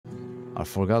I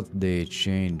forgot they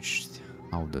changed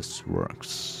how this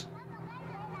works.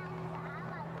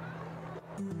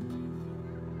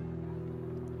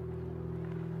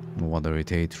 What they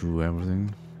rotate through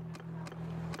everything.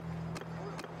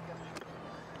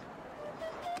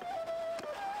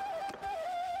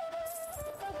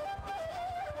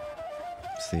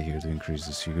 Stay here to increase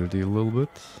the security a little bit.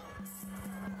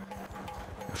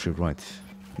 Actually, right.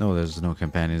 No, there's no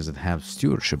companions that have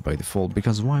stewardship by default,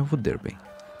 because why would there be?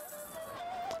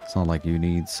 It's not like you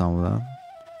need some of that.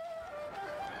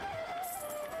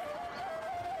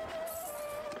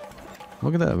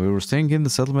 Look at that, we were staying in the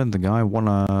settlement, the guy won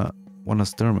a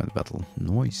tournament battle.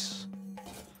 Nice.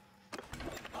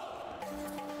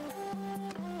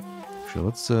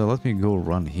 Actually, let me go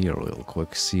run here real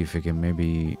quick, see if we can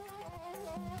maybe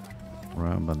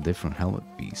run a different helmet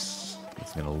piece.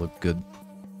 It's gonna look good.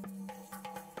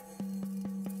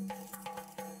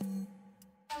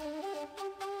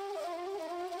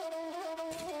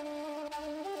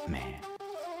 Man.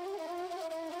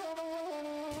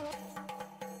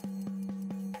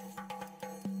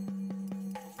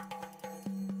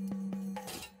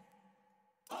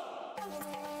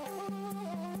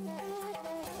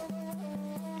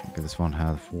 Okay, this one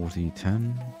had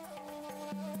 40-10.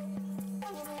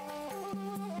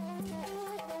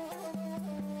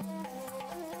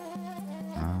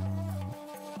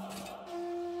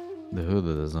 The hood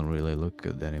doesn't really look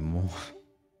good anymore.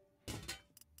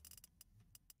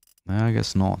 I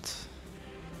guess not.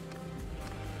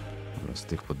 I'm gonna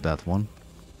stick with that one.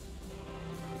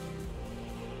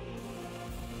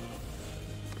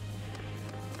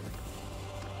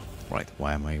 Right,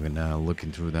 why am I even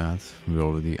looking through that? We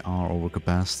already are over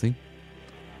capacity.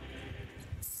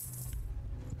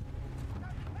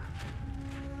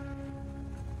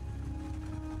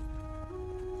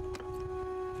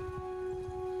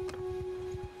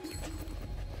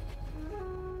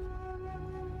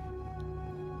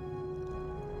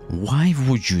 Why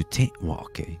would you take... Well,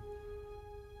 okay.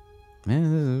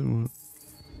 Yeah,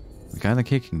 kind of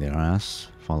kicking their ass,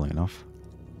 funnily enough.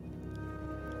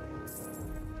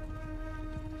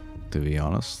 To be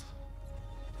honest.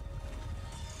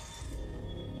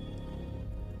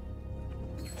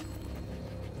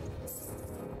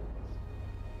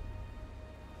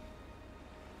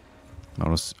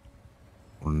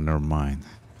 Never mind.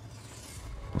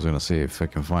 I was gonna say if I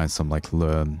can find some like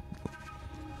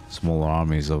smaller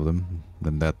armies of them,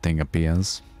 then that thing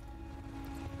appears.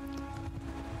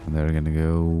 And they're gonna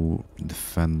go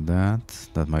defend that.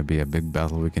 That might be a big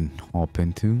battle we can hop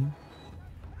into.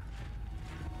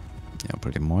 Yeah,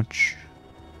 pretty much.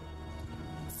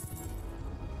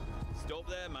 Stop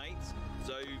there, mate.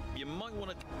 So you might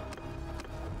want to...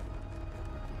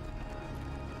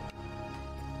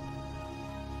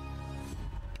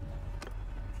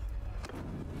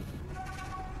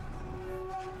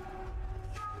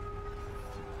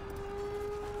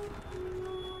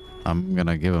 I'm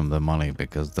gonna give him the money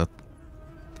because that...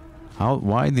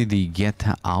 Why did he get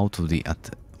out of the...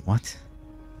 What?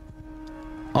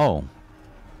 Oh.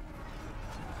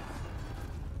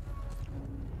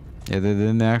 Yeah, they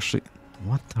didn't actually...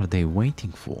 What are they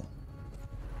waiting for?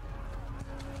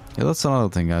 Yeah, that's another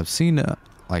thing. I've seen,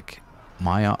 like,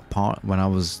 my part when I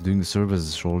was doing the service as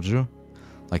a soldier.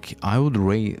 Like, we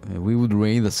would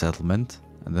raid the settlement,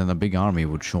 and then a big army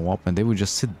would show up, and they would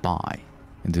just sit by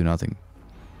and do nothing.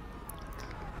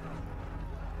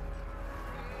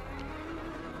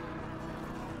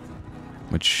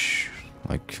 Which,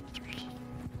 like...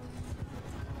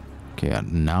 Okay,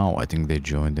 now I think they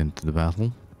joined into the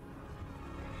battle.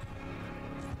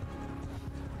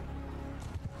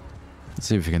 Let's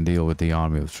see if we can deal with the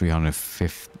army of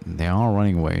 350. They are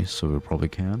running away, so we probably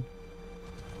can.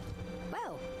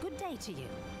 Well, good day to you.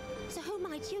 So who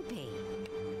might you be?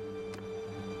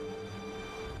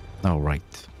 Oh, right.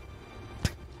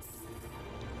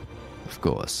 Of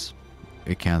course.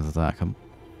 We can't attack them.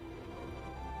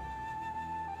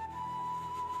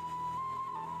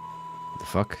 The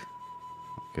fuck?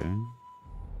 Okay.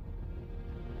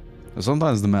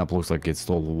 Sometimes the map looks like it's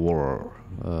all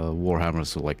Warhammer,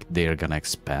 so like they're gonna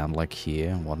expand like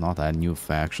here and whatnot, add new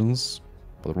factions.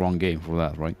 But wrong game for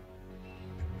that, right?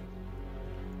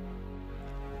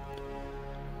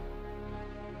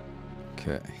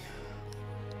 Okay.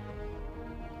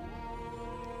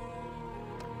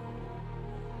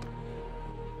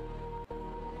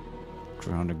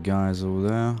 300 guys over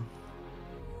there.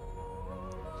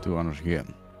 200 here.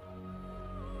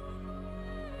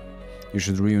 You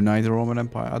should reunite the Roman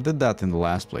Empire. I did that in the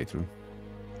last playthrough.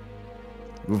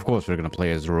 Of course, we're gonna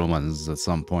play as Romans at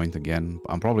some point again.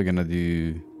 I'm probably gonna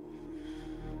do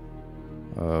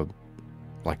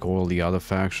like all the other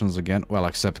factions again. Well,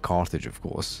 except Carthage, of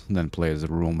course. And then play as the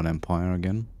Roman Empire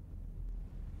again.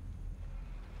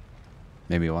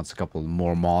 Maybe once a couple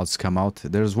more mods come out.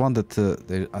 There's one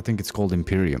that I think it's called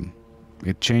Imperium.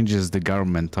 It changes the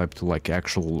government type to like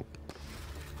actual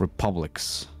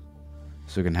republics.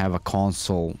 So you can have a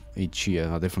consul each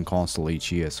year, a different consul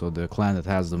each year. So the clan that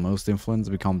has the most influence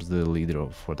becomes the leader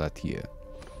for that year.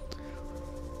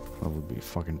 That would be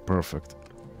fucking perfect.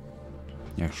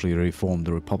 You actually reform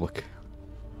the republic.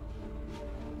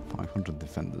 500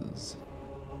 defenders.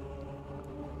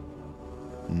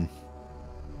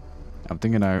 I'm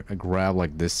thinking I grab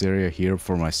like this area here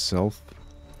for myself.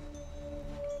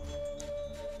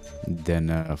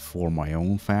 Then for my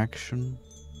own faction.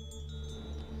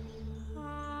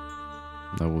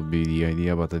 That would be the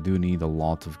idea, but I do need a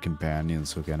lot of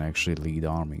companions who can actually lead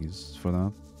armies for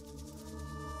that.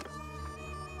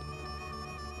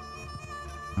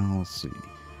 Now let's see. I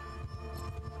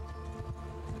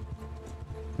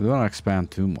don't want to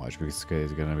expand too much because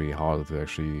it's gonna be hard to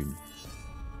actually.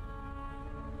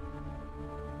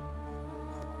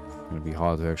 Gonna be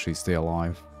hard to actually stay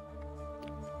alive.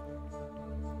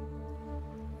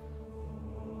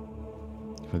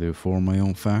 If I do form my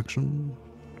own faction.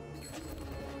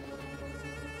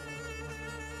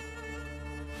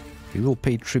 We will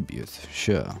pay tribute,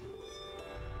 sure.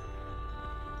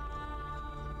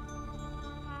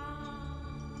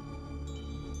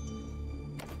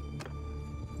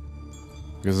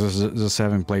 Because just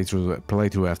having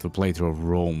playthrough after playthrough of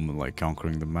Rome, like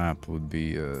conquering the map, would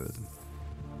be a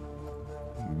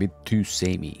bit too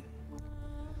samey.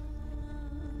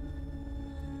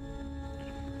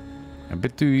 A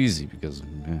bit too easy because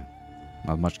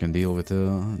not much can deal with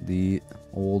the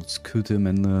old scutum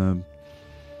and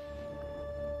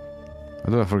I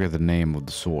do forget the name of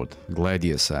the sword.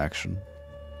 Gladius action.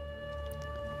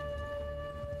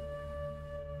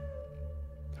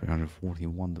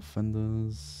 341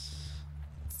 defenders.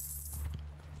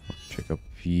 Let's check up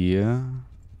here.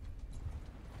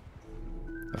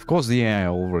 Of course the AI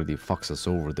already fucks us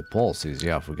over the policies.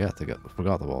 Yeah, I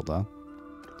forgot about that.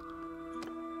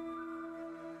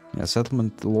 Yeah,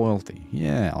 settlement loyalty.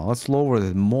 Yeah, let's lower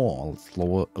it more. Let's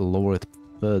lower it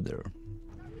further.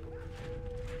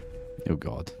 Oh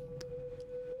god.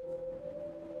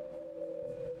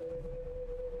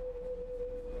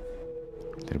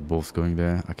 They're both going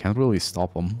there. I can't really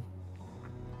stop them.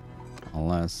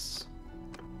 Unless...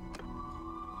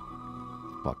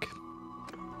 Fuck.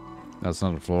 That's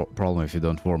not a problem if you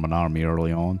don't form an army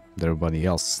early on. Everybody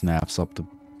else snaps up the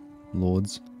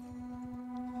lords.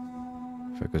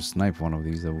 If I could snipe one of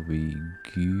these, that would be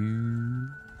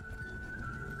good.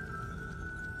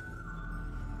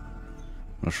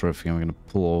 Not sure if I'm gonna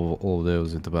pull all of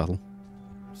those into battle.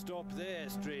 Stop there,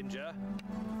 stranger.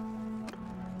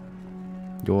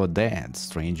 You're dead,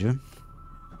 stranger.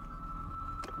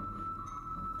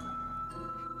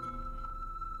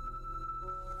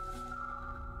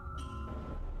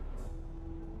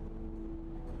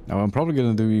 Now I'm probably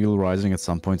gonna do Eagle Rising at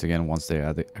some point again once they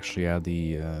actually add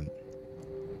the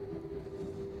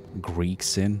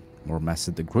Greeks in, or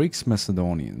the Greeks,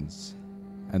 Macedonians,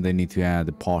 and they need to add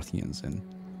the Parthians in.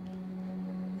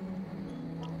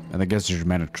 And I guess the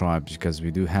Germanic tribes, because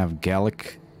we do have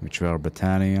Gallic, which are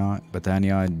Britannia,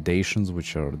 Dacians,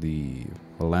 which are the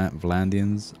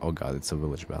Vlandians. Oh god, it's a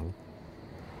village battle.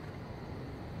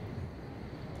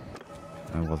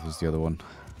 And what was the other one?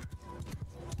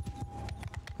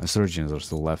 The Scythians are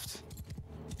still left.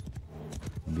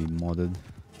 Be modded.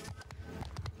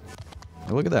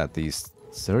 Oh, look at that, these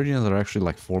Scythians are actually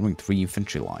like forming 3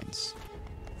 infantry lines.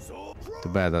 Too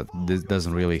bad that this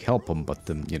doesn't really help them, but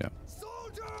you know.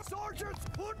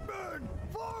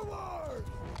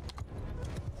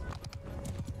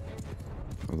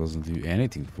 It doesn't do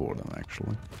anything for them,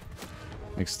 actually.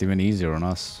 Makes it even easier on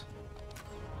us.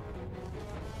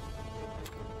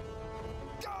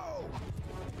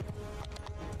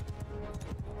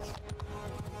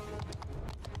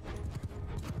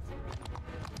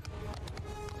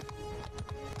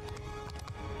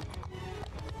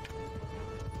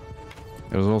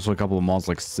 There's also a couple of mods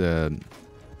like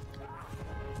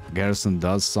Garrison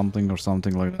does something or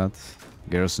something like that.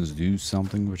 Garrisons do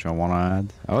something, which I want to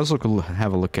add. I also could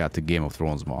have a look at the Game of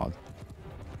Thrones mod.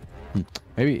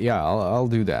 Maybe, yeah, I'll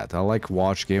do that. I like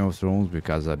watch Game of Thrones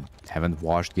because I haven't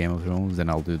watched Game of Thrones. Then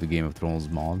I'll do the Game of Thrones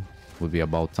mod. Would be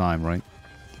about time, right?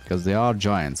 Because there are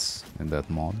giants in that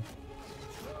mod.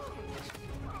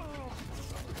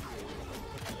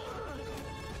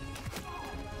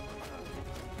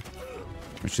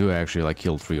 Which do actually like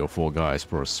kill 3 or 4 guys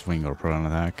per swing or per an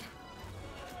attack.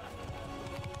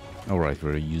 Alright,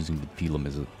 we're using the pilum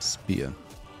as a spear.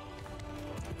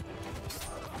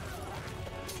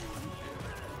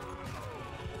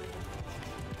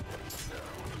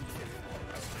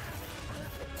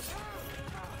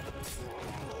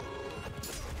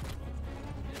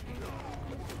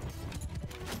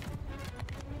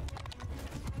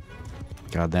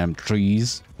 Goddamn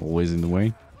trees, always in the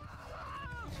way.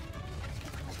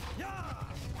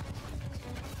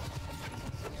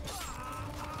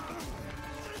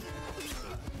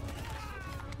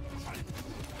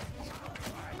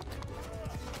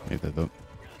 Hate that though.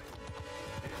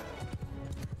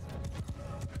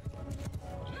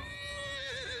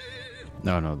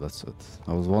 No, that's it.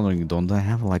 I was wondering, don't I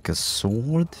have like a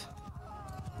sword?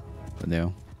 But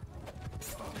no.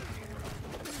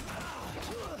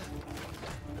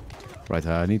 Right,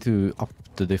 I need to up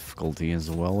the difficulty as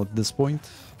well at this point.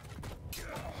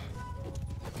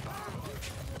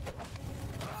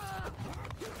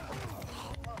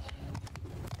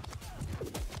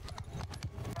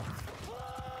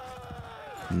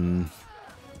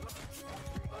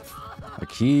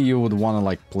 Like here you would want to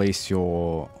like place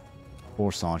your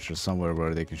horse archers somewhere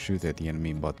where they can shoot at the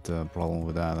enemy, but the problem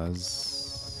with that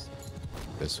is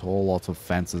there's a whole lot of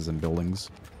fences and buildings.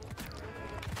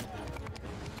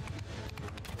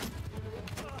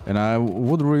 And I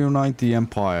would reunite the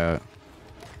Empire.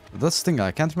 That's the thing,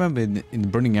 I can't remember in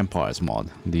Burning Empires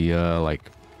mod, the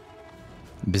like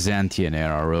Byzantine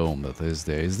era Rome that is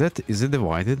there. Is it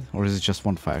divided, or is it just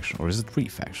one faction, or is it three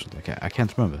factions? Like I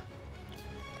can't remember.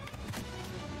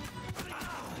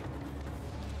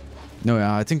 No,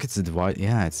 yeah, I think it's divided.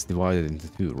 Yeah, it's divided into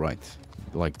two, right?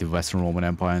 Like the Western Roman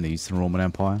Empire and the Eastern Roman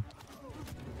Empire.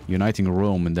 Uniting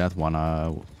Rome in that one,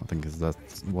 I think is that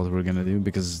what we're gonna do,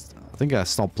 because I think I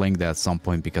stopped playing that at some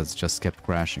point because it just kept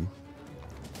crashing.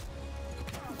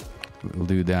 We'll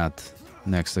do that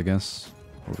next, I guess.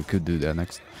 Or we could do that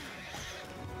next.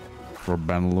 For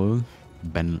Bannerlord.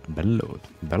 Bannerlord.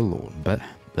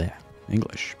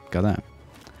 English. Goddamn.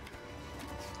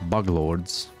 Bug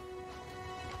Lords.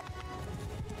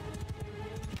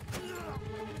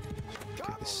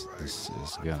 Okay, this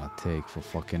is gonna take for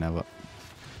fucking ever.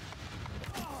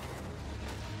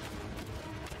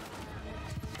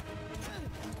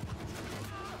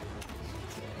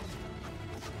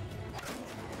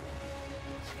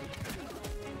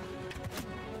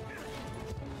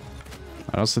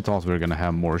 I also thought we were gonna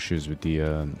have more issues with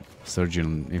the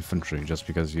Scythian infantry, just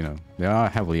because, you know, they are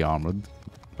heavily armored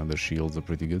and their shields are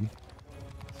pretty good.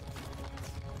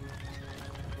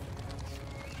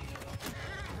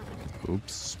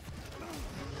 Oops.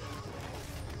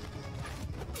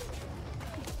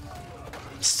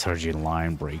 Scythian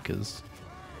line breakers.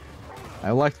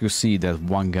 I like to see that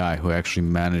one guy who actually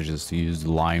manages to use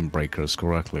the line breakers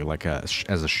correctly, like as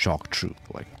a shock troop.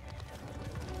 Like,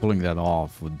 pulling that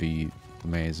off would be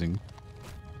amazing.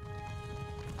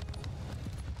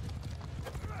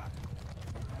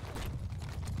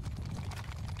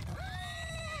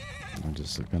 I'm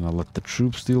just gonna let the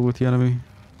troops deal with the enemy.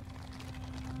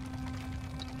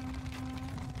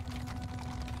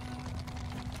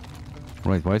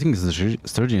 Right, but I think the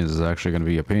Scythians is actually gonna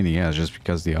be a pain in the ass just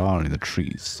because they are in the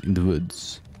trees, in the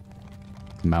woods,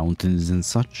 mountains and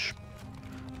such.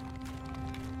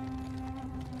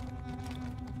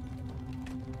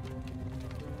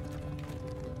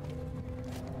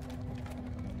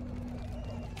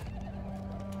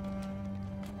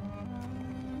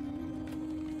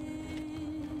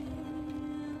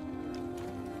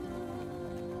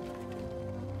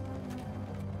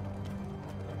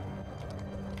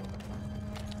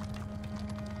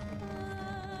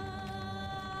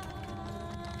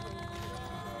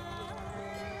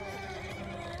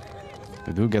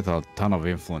 We do get a ton of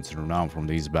influence and renown from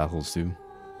these battles too.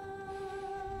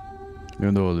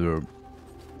 Even though we're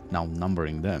now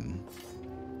numbering them.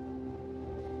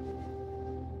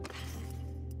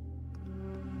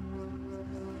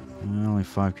 Only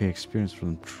 5k experience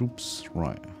from troops,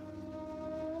 right.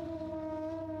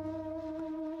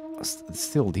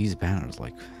 Still, these banners,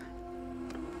 like,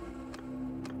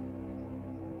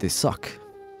 they suck.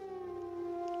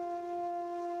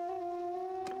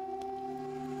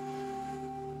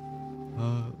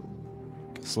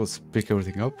 So let's pick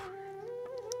everything up.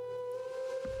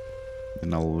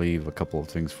 And I'll leave a couple of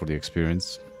things for the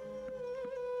experience.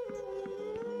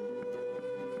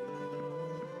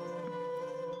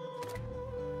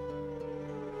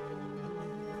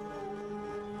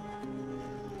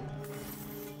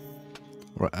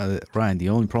 Ryan, the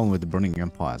only problem with the Burning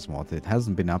Empires mod, it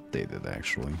hasn't been updated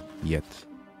actually, yet.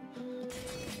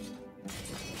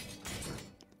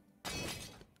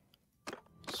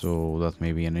 So that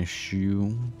may be an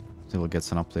issue till it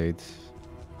gets an update.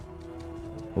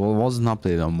 Well, it wasn't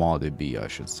updated on ModB, I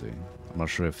should say. I'm not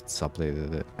sure if it's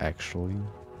updated actually.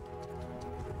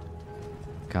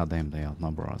 God damn, they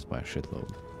outnumber us by a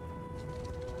shitload.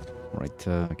 Right,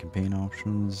 campaign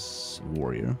options,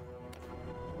 warrior.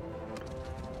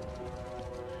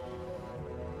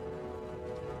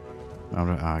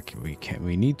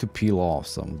 We need to peel off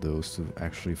some of those to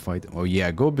actually fight. Oh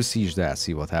yeah, go besiege that.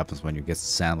 See what happens when you get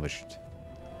sandwiched.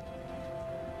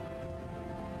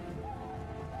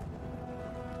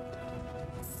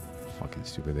 Fucking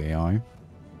stupid AI.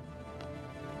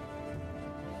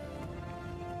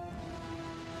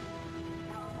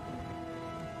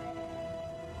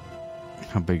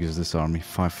 How big is this army?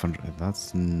 500.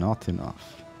 That's not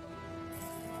enough.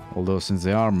 Although since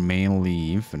they are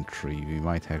mainly infantry, we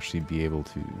might actually be able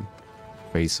to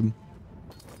face them.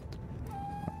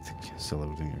 I think sell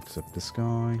everything except this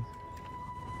guy.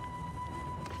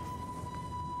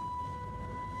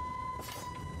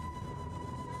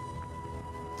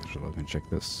 Actually, let me check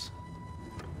this.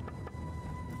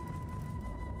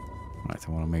 Right,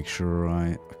 I want to make sure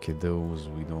okay, those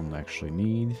we don't actually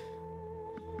need.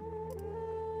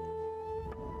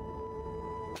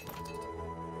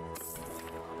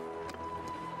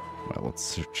 Right,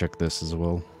 let's check this as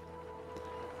well.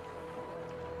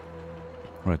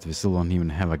 Right, we still don't even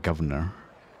have a governor.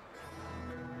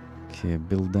 Okay,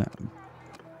 build that.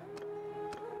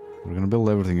 We're gonna build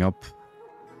everything up.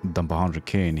 Dump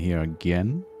 100k in here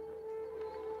again.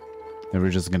 And we're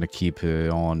just gonna keep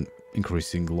on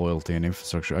increasing loyalty and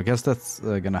infrastructure. I guess that's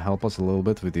gonna help us a little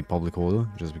bit with the public order,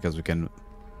 just because we can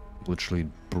literally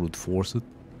brute force it.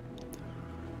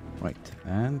 Right,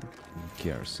 and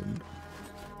garrison.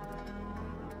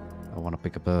 I want to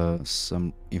pick up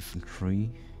some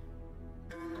infantry.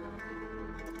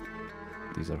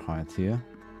 These are high tier.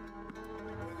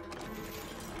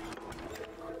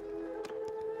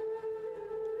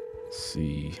 Let's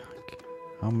see.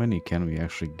 How many can we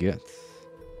actually get?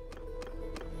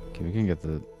 Okay, we can get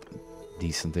a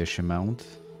decent-ish amount.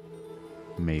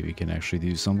 Maybe we can actually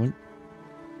do something.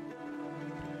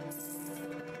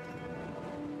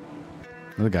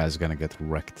 The guy's gonna get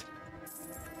wrecked.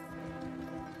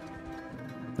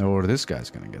 Or this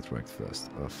guy's gonna get wrecked first.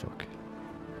 Oh, fuck.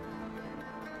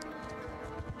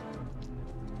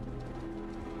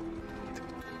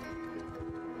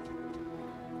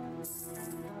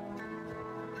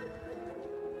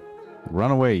 Run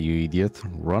away, you idiot.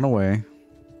 Run away.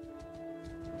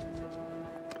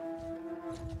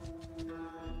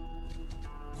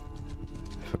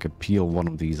 If I could peel one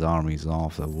of these armies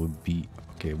off, that would be...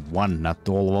 Okay, one, not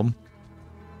all of them.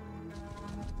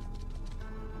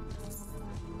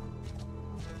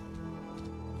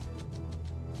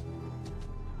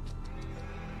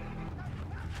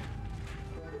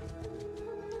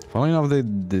 Funny enough,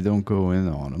 they don't go in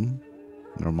on him.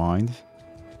 Never mind.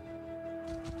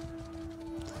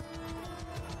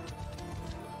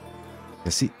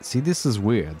 Yeah, see, this is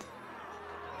weird.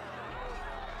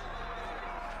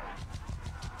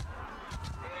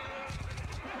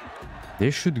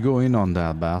 They should go in on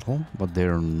that battle, but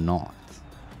they're not.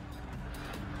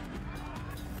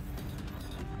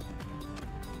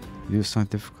 Use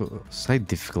slight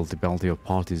difficulty penalty of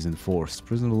parties enforced.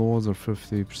 Prisoner lords are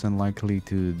 50% likely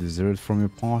to desert from your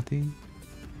party.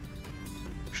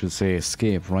 Should say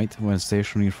escape, right? When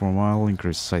stationary for a while,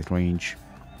 increase sight range.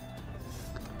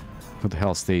 Who the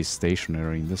hell stays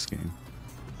stationary in this game?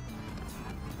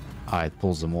 Ah, it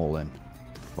pulls them all in.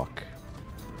 Fuck.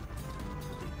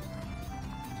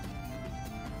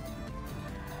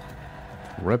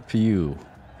 Rep you.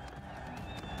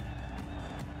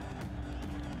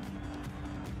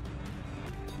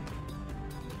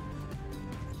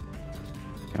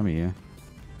 Come here.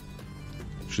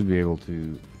 Should be able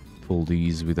to pull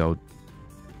these without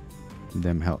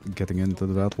them getting into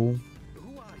the battle.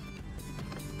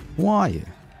 Why?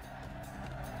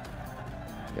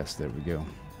 Yes, there we go.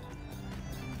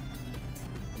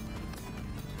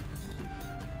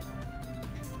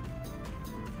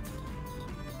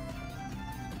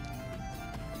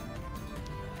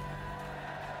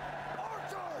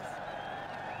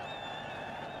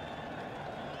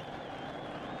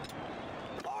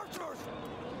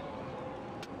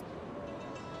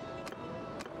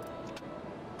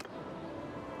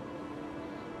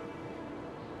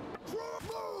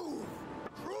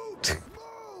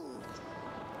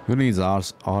 Who needs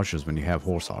archers when you have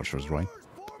horse archers, right?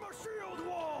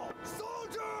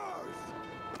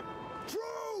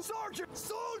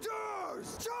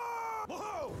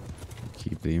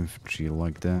 Keep the infantry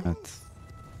like that.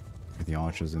 Get the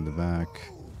archers in the back.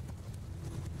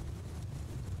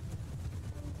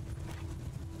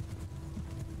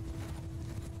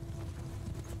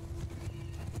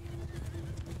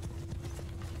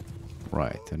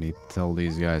 Right, I need to tell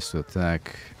these guys to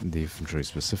attack the infantry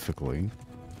specifically.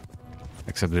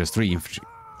 Except there's 3 infantry.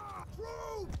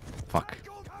 Fuck.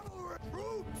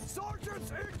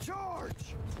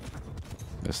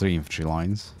 There's 3 infantry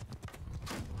lines.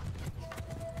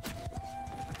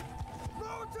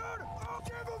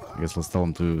 I guess let's tell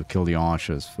them to kill the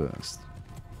archers first.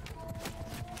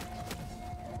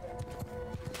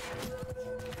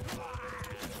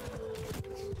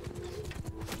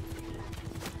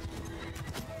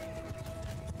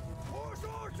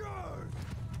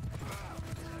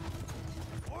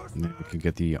 Maybe we can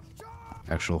get the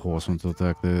actual horsemen to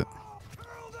attack the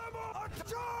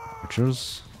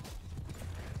archers.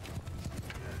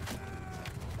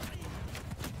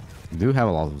 They do have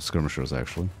a lot of skirmishers,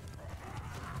 actually.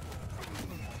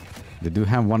 They do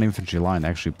have one infantry line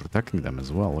actually protecting them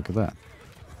as well. Look at that.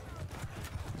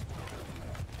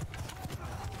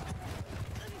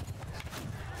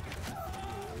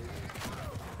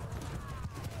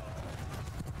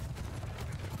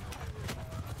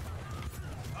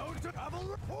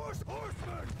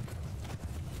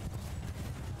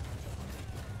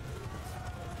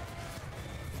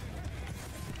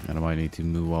 And I might need to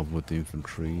move up with the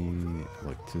infantry,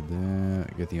 like to there,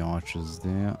 get the archers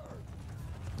there.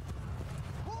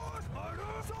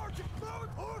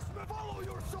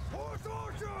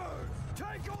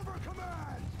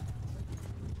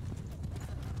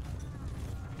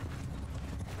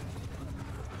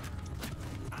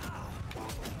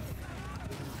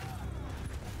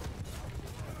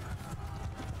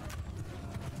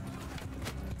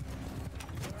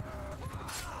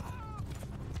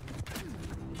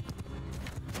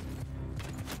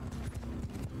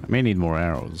 May need more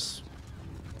arrows.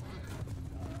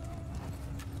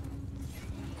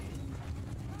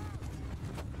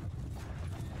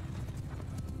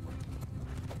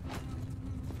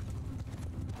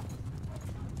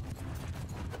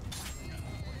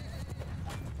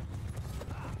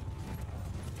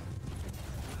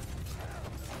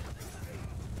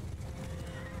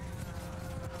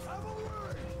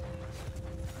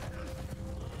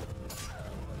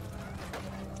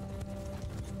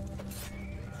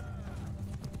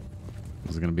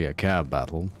 This is gonna be a cab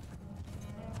battle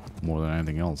more than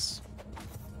anything else.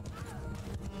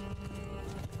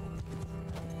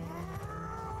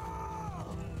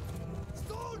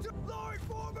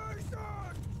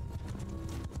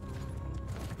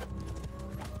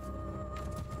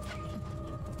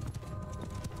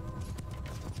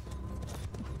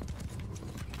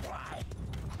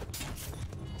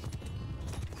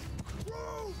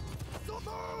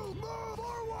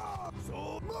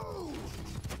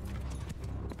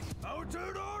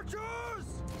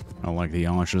 I don't like the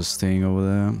archers staying over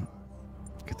there.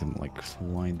 Get them like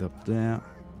lined up there.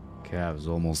 Cav's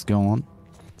almost gone.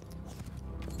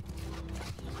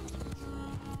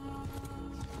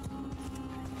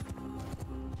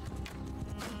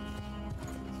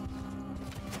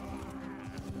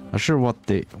 Not sure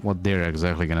what they're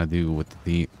exactly gonna do with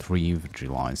the 3 infantry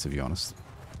lines, to be honest.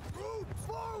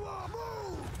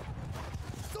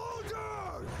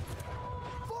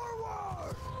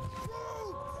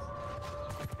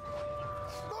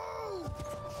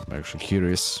 I'm actually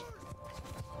curious.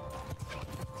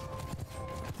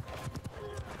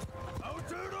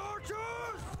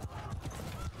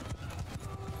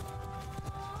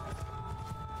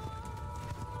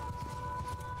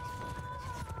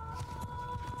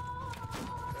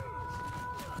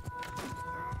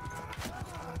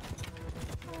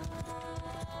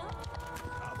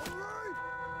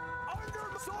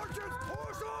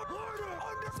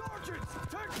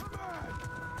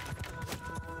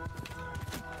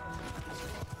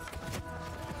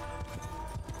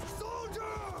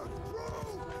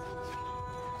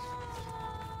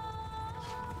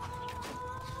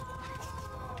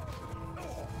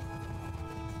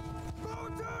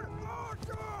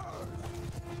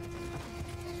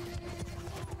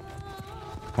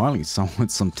 Finally, someone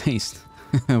with some taste.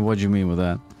 What do you mean with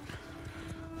that?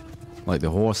 Like the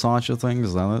horse archer thing?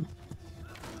 Is that it?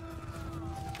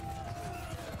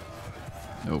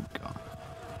 Oh god.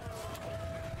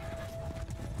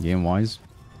 Game wise?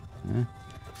 Yeah.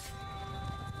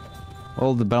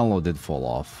 Well, the Bannerlord did fall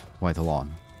off quite a lot.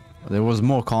 There was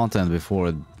more content before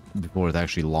it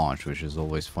actually launched, which is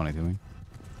always funny to me.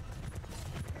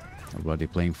 Everybody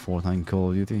playing Fortnite Call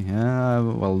of Duty? Yeah,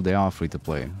 well, they are free to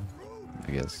play,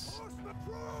 I guess.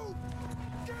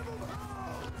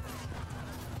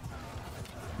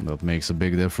 That makes a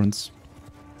big difference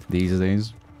these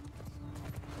days.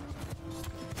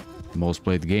 Most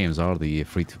played games are the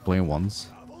free-to-play ones.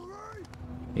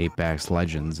 Apex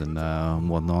Legends and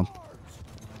whatnot.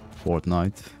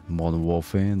 Fortnite, Modern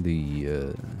Warfare, the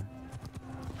I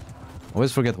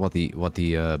always forget what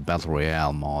the Battle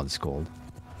Royale mod is called.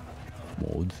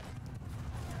 Mode.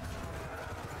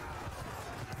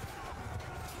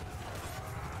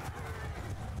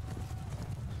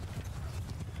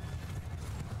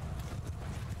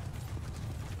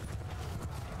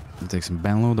 take some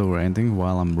Bannerlord over anything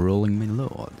while I'm rolling my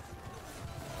Lord.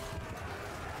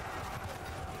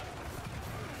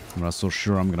 I'm not so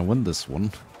sure I'm gonna win this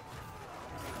one.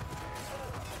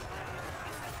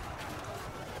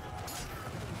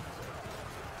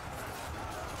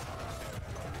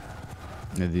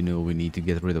 I do know we need to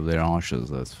get rid of their archers,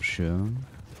 that's for sure.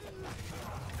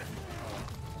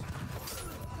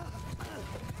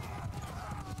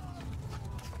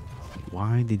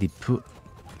 Why did he put...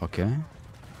 Okay.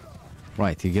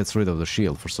 Right, he gets rid of the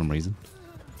shield for some reason.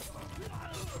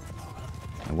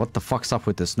 And what the fuck's up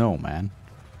with the snow, man?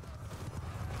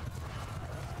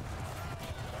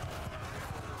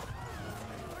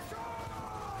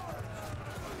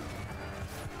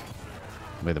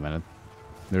 Wait a minute.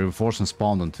 The reinforcements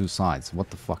spawned on two sides. What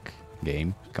the fuck,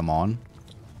 game? Come on.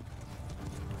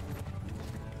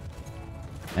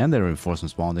 And the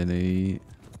reinforcements spawned in the...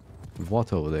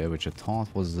 What over there, which I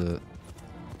thought was an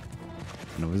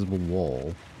invisible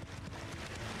wall.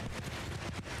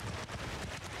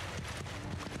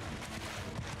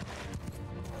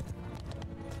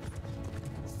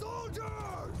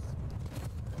 Soldiers!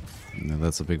 No,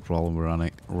 that's a big problem. We're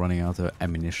running out of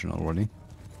ammunition already.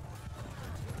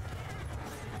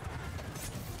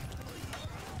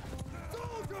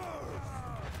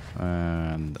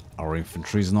 And our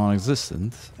infantry is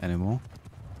non-existent anymore.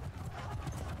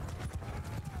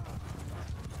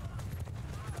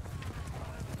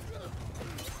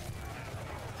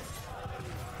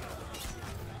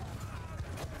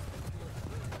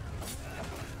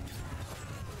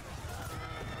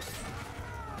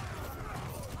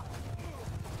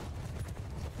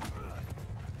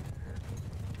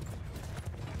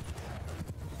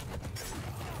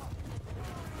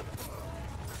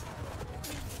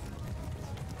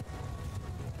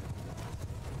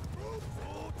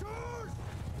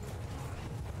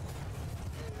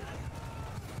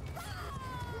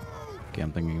 Okay,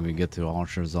 I'm thinking we get the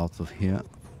archers out of here.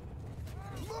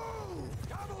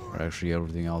 Or actually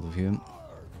everything out of here.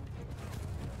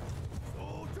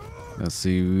 Let's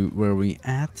see where we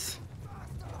at.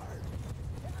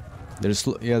 There's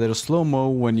slow-mo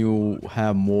when you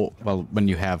have more, well, when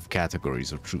you have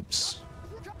categories of troops.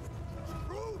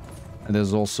 And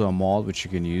there's also a mod which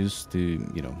you can use to,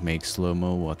 you know, make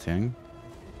slow-mo a thing.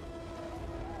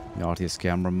 The RTS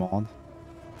camera mod.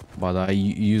 But I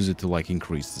use it to like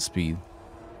increase the speed.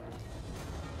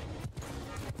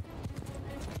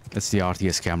 That's the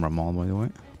RTS camera mod, by the way.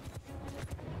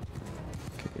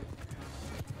 Okay.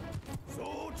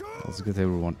 Let's get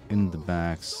everyone in the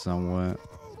back somewhere.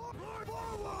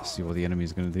 See what the enemy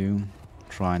is gonna do.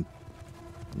 Try and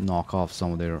knock off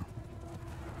some of their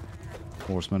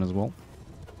horsemen as well.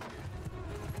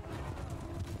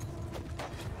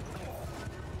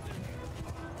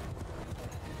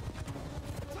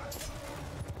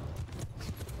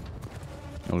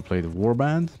 I'll play the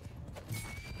warband.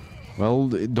 Well,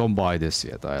 don't buy this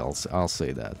yet. I'll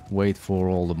say that. Wait for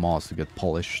all the mods to get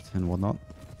polished and whatnot.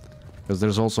 Because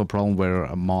there's also a problem where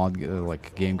a mod,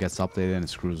 like a game gets updated and it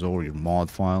screws over your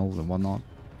mod files and whatnot.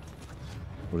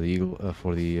 For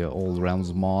the Old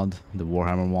Realms mod, the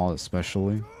Warhammer mod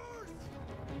especially.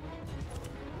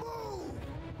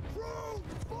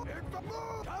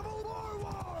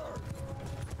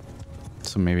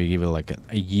 So maybe give it like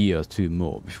a year or two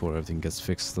more before everything gets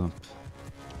fixed up.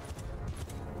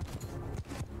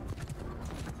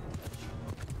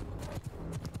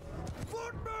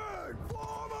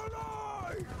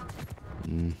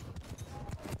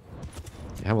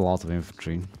 They have a lot of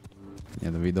infantry.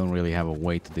 Yeah, we don't really have a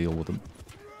way to deal with them.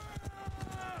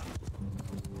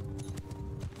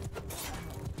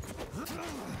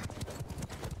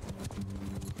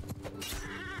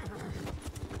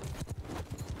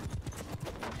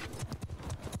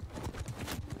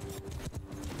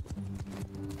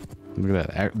 Look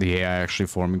at that. The AI actually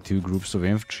forming two groups of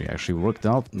infantry actually worked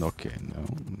out. Okay, no.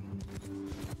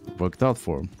 Worked out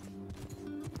for them.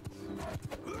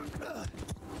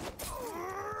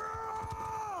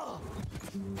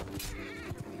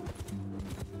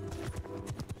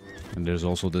 And there's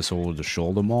also this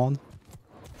over-the-shoulder mod.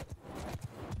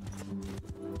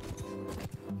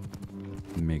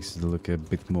 Makes it look a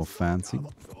bit more fancy.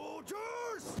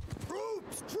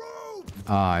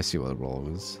 Ah, I see what the role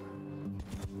is.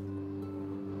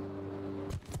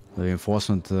 The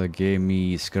reinforcement gave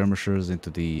me skirmishers into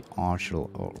the archer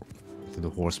or to the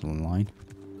horseman line.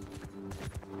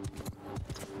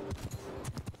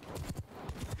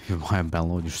 You buy a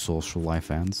Bannerlord, your social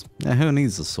life ends. Yeah, who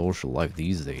needs a social life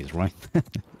these days, right?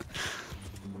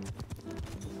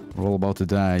 We're all about to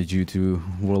die due to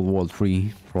World War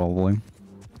III, probably.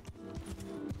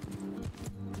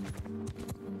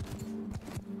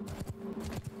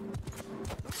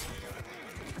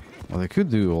 What I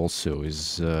could do also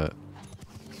is, yeah,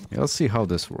 let's see how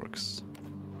this works.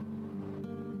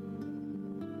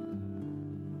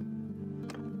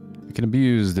 I can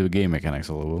abuse the game mechanics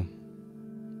a little.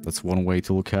 That's one way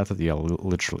to look at it, yeah,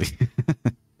 literally.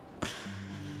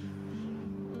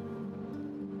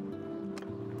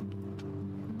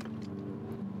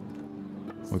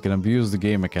 We can abuse the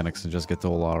game mechanics and just get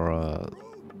all our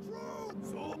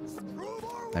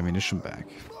ammunition back.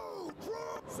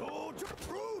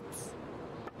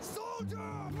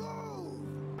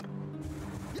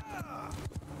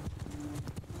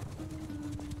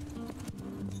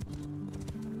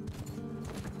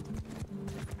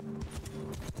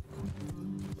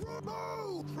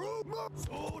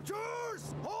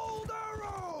 Soldiers, hold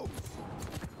arrows!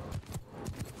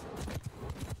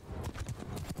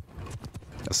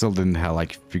 I still didn't have,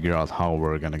 like, figure out how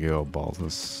we're gonna go about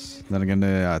this. Then again,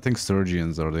 I think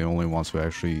Scythians are the only ones who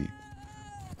actually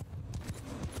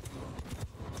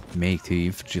make the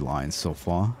infantry lines so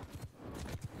far.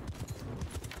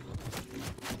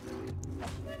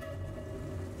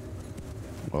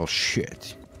 Well,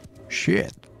 shit.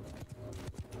 Shit.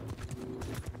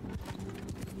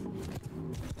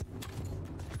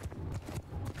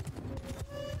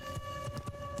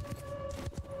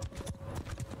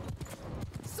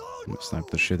 Snipe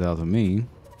the shit out of me.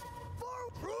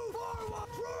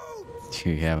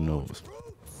 You have no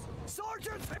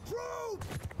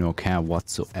care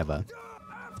whatsoever.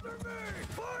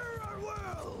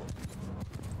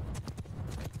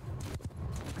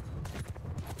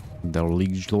 The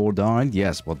Liege Lord died?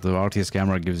 Yes, but the RTS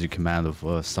camera gives you command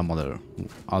of some other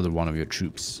one of your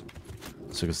troops.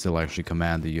 So you can still actually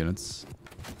command the units.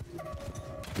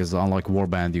 Because unlike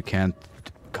Warband, you can't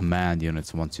command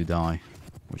units once you die.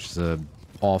 Which is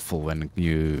awful when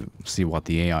you see what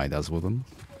the AI does with them.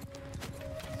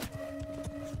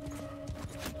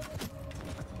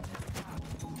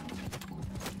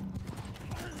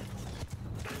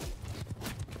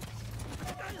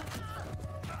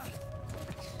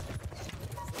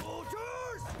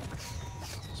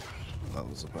 That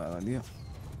was a bad idea.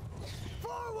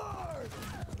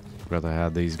 Forgot I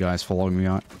had these guys following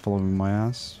my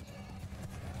ass.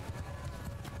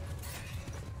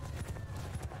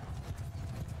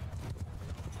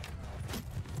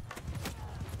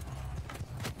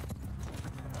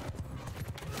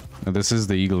 Now, this is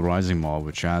the Eagle Rising mob,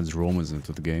 which adds Romans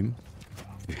into the game.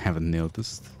 If you haven't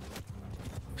noticed.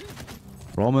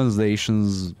 Romans,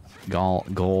 Dacians,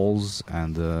 Gauls,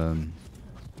 and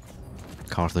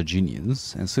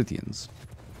Carthaginians, and Scythians.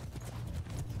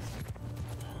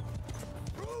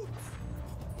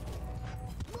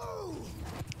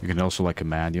 You can also like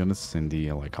command units in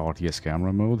the like RTS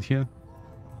camera mode here.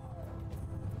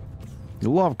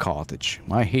 You love Carthage.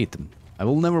 I hate them. I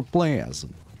will never play as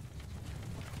them.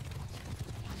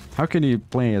 How can you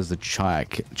play as the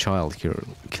child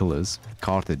killers?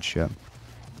 Carthage, yeah.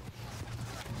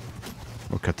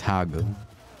 Or Carthago.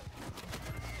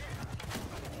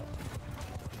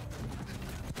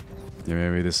 Yeah,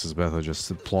 maybe this is better just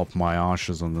to plop my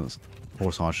archers on the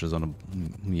horse archers on a,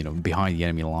 you know, behind the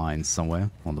enemy lines somewhere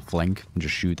on the flank and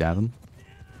just shoot at them.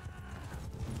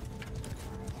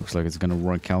 Looks like it's gonna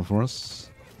work out for us.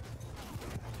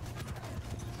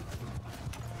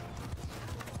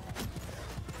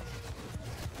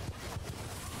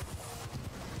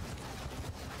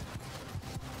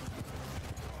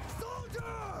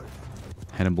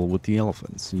 Hannibal with the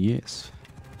elephants, yes.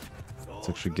 Let's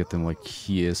actually get them like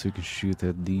here so we can shoot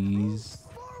at these.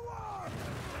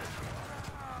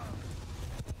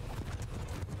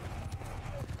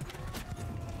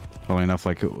 Funnily enough,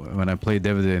 like when I played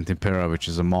Dividend Impera, which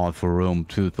is a mod for Rome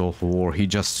 2 Total War, he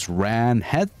just ran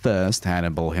headfirst,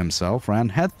 Hannibal himself, ran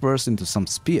headfirst into some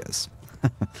spears.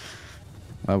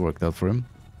 That worked out for him.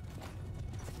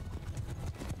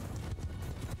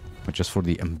 But just for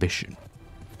the ambition.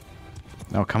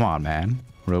 Oh, come on, man.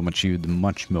 Rome achieved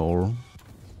much more.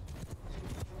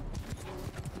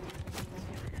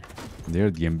 They're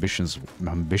the ambitious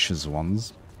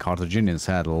ones. Carthaginians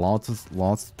had lots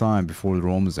of time before the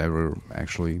Romans ever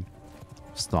actually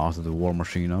started the war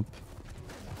machine up.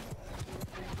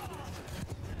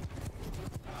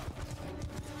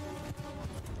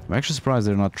 I'm actually surprised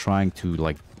they're not trying to,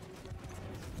 like,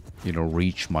 you know,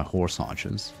 reach my horse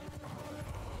archers.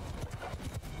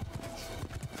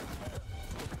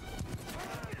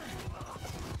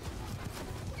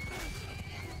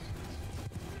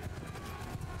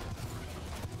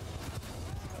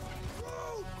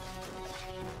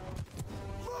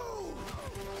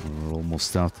 We're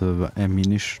almost out of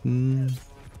ammunition.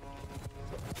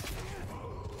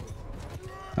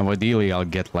 And ideally I'll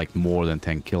get like more than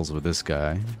 10 kills with this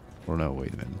guy. Or no,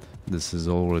 wait a minute. This is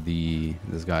already...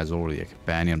 This guy's already a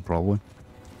companion, probably.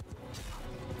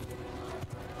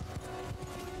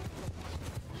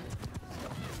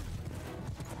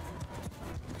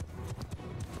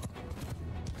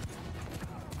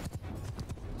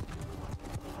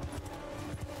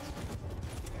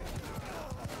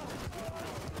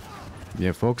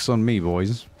 Yeah, focus on me,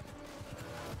 boys.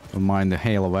 Don't mind the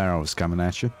hail of arrows coming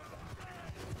at you.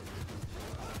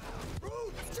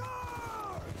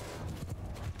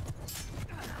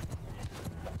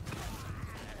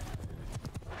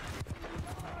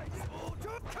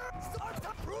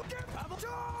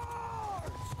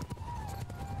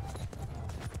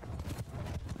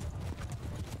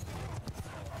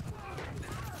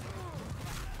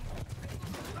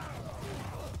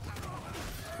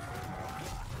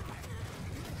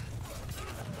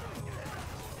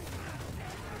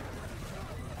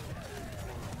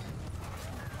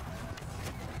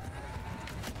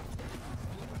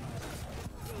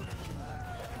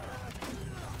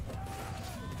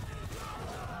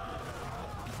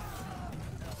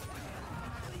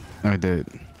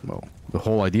 The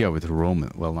whole idea with the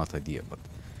Roman, well, not idea, but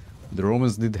the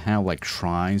Romans did have like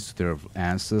shrines to their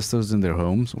ancestors in their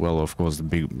homes. Well, of course, the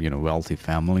big, wealthy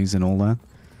families and all that.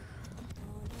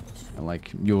 And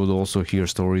like you would also hear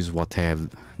stories what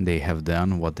they have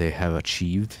done, what they have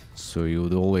achieved. So you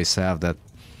would always have that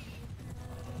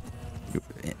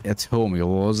at home. You'll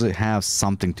always have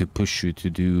something to push you to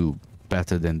do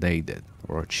better than they did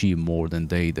or achieve more than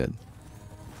they did.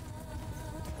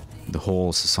 The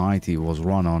whole society was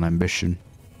run on ambition.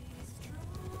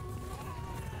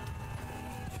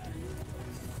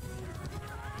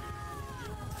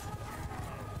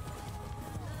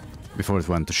 Before it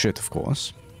went to shit, of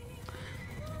course.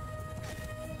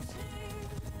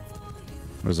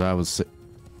 As I would say...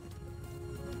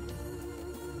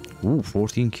 Ooh,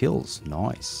 14 kills.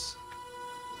 Nice.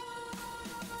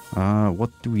 What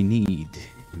do we need?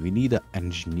 We need an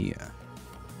engineer.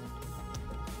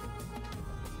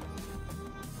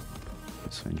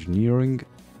 So engineering.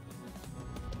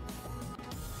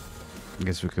 I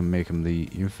guess we can make him the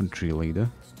infantry leader.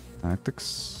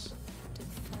 Tactics.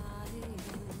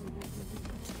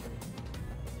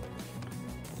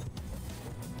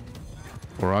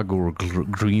 Or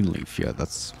Greenleaf, yeah,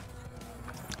 that's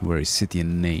a very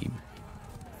Scythian name.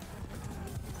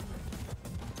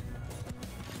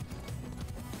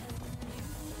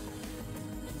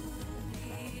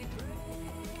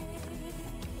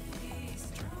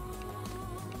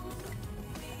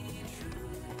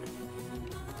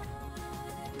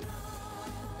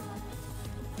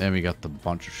 Then we got the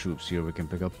bunch of troops here we can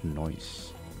pick up.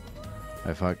 Nice.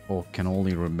 If I can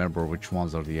only remember which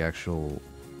ones are the actual...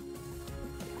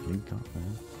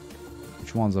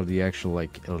 Which ones are the actual,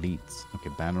 like, elites? Okay,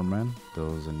 Bannermen.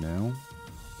 Those are no.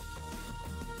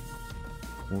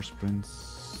 Horse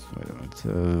Prince. Wait a minute.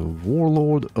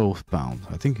 Warlord, Oathbound.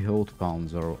 I think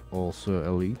Oathbounds are also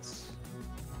elites.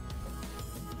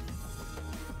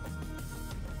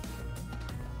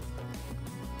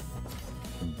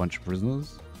 A bunch of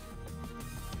prisoners.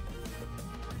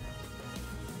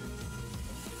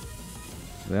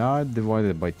 They are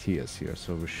divided by tiers here,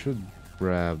 so we should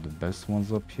grab the best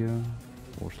ones up here.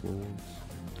 Horselords.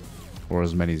 Or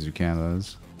as many as you can, that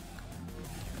is.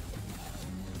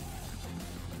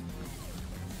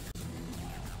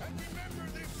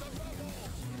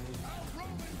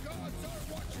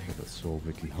 Okay, that's all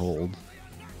we can hold.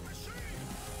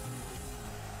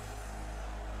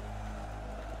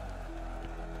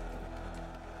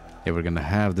 Yeah, we're gonna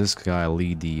have this guy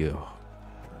lead the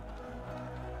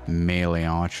melee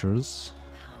archers.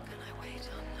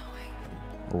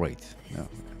 Right. Yeah.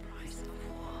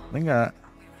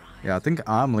 I think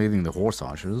I'm leading the horse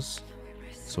archers.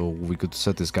 So we could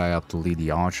set this guy up to lead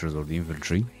the archers or the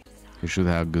infantry. He should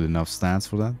have good enough stats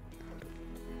for that.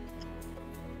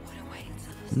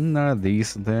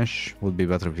 Decent-ish. Would be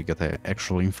better if we get an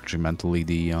actual infantryman to lead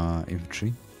the infantry,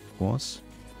 of course.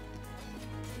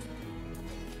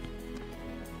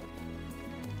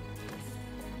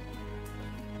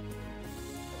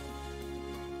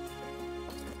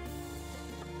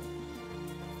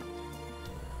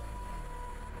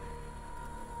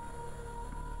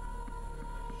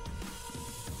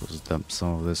 Dump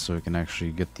some of this so we can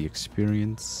actually get the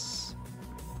experience.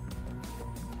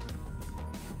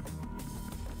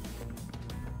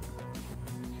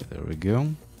 There we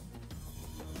go.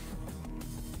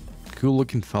 Cool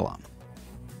looking fella.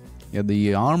 Yeah,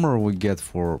 the armor we get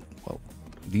for, well,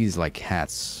 these like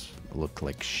hats look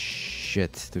like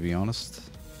shit, to be honest.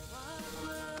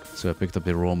 So I picked up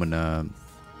the Roman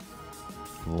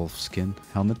wolf skin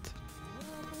helmet.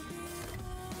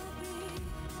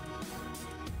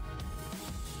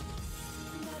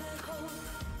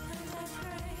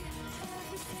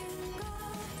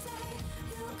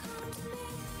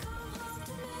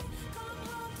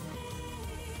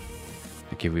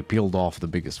 Okay, we peeled off the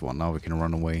biggest one. Now we can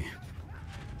run away.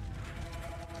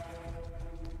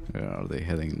 Where are they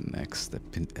heading next? The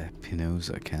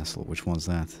Pinoza Castle. Which one's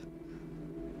that?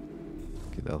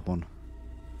 Okay, that one.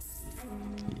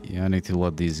 Yeah, I need to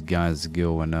let these guys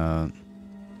go and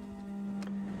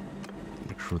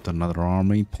recruit another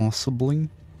army, possibly.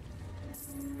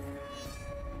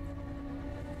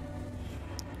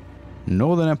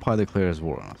 Northern Empire declares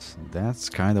war on us. That's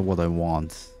kind of what I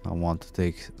want. I want to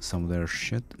take some of their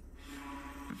shit.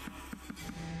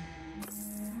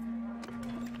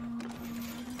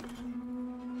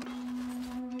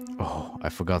 Oh, I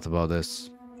forgot about this.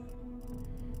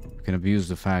 We can abuse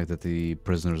the fact that the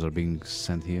prisoners are being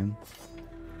sent here.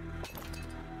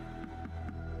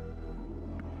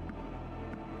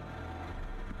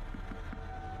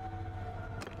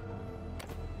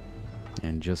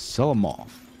 And just sell them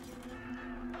off.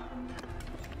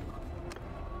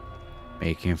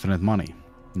 Make infinite money.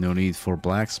 No need for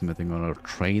blacksmithing or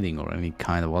trading or any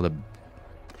kind of other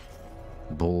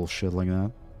bullshit like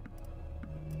that.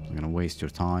 I'm gonna waste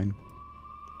your time.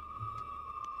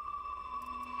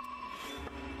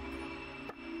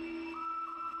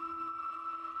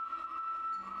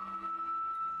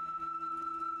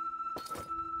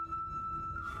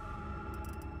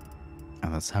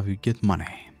 And that's how you get money.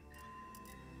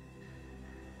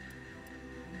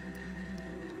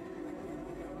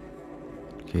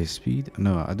 Okay, speed.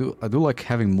 No, I do like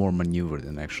having more maneuver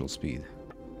than actual speed.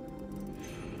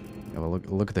 Yeah, well,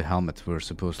 look at the helmet we're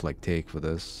supposed to like take for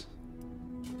this.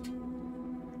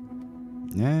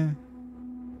 Yeah.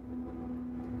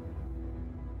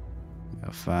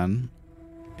 Have fun.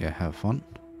 Yeah, have fun.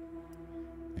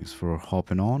 Thanks for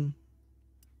hopping on.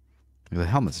 The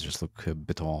helmets just look a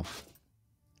bit off.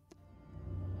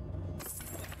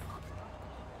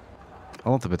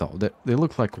 A little bit off. They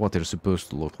look like what they're supposed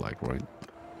to look like, right?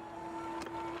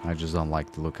 I just don't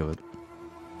like the look of it.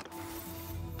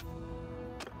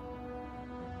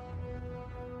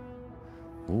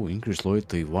 Oh, increase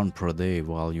loyalty 1 per day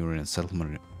while you're in a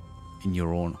settlement in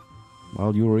your own.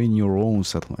 While you're in your own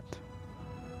settlement.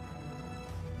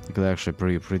 I think that's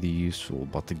actually pretty useful.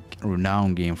 But the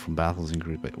renown gain from battles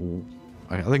increased by. Oh,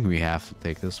 I think we have to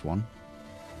take this one.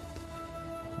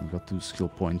 We've got 2 skill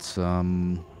points.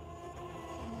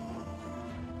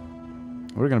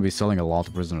 We're gonna be selling a lot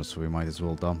of prisoners, so we might as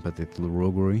well dump it at the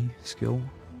roguery skill.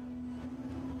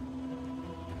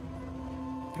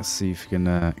 Let's see if we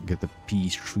can get the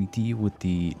peace treaty with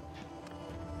the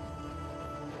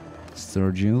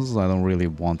Sturgians. I don't really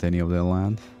want any of their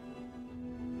land.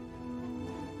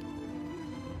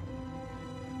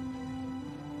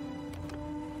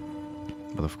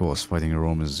 But of course, fighting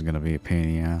Rome is gonna be a pain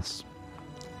in the ass.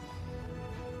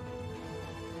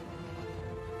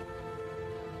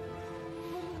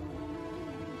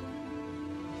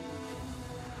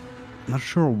 Not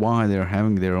sure why they're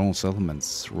having their own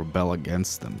settlements rebel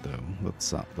against them, though.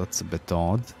 That's a bit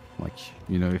odd. Like,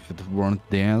 you know, if it weren't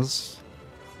theirs,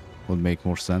 would make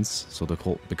more sense. So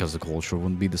because the culture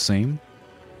wouldn't be the same.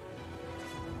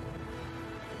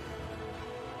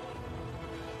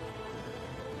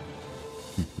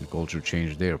 The culture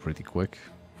changed there pretty quick.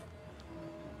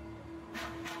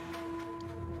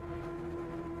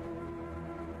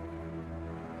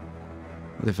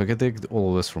 But if I can take all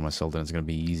of this for myself, then it's gonna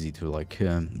be easy to like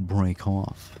break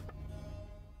off.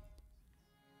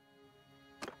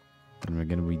 And we're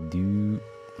gonna redo.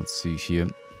 Let's see here.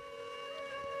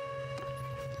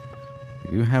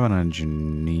 We do have an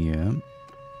engineer.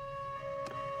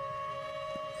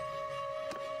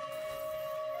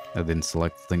 I didn't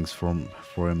select things for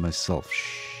him myself.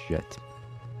 Shit.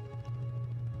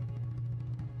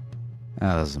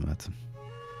 That doesn't matter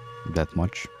that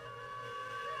much.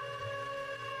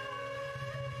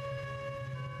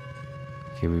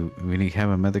 Okay, we need to have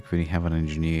a medic, we need to have an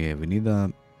engineer, we need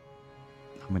a...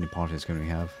 How many parties can we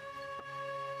have?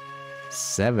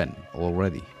 7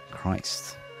 already.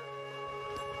 Christ.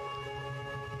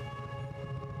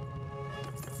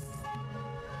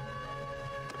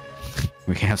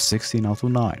 We have 16 out of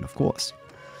 9, of course.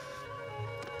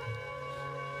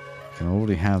 We can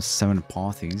already have 7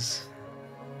 parties.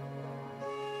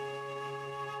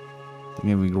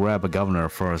 Then we grab a governor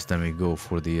first, then we go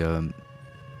for the...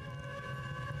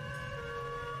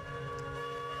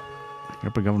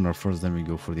 Grab a governor first, then we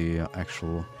go for the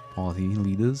actual party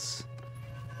leaders.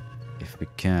 If we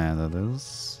can, that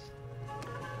is.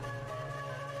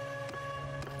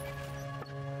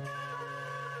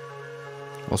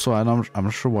 Also, I'm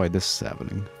not sure why this is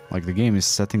happening. Like, the game is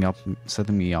setting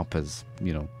me up as,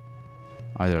 you know,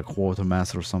 either a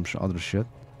quartermaster or some other shit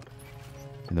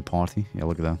in the party. Yeah,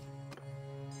 look at that.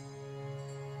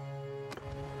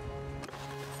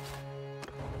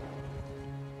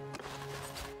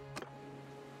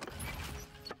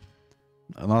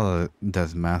 Not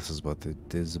that matters, but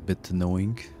it is a bit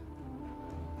annoying.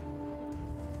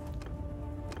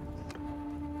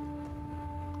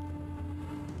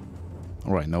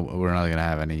 Alright, no, we're not gonna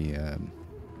have any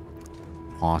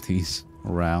parties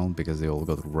around because they all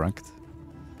got wrecked.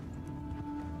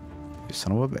 You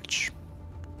son of a bitch.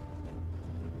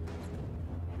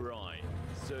 Right.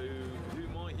 So who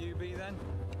might you be then?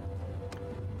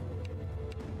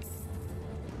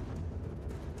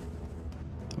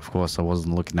 Of course, I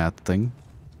wasn't looking at the thing.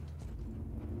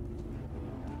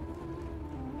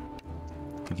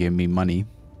 He gave me money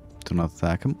to not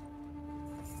attack him.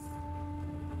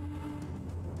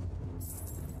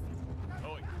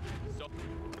 Oi, stop.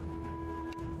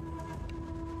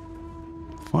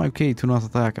 5k to not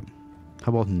attack him.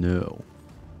 How about no?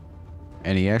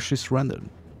 And he actually surrendered.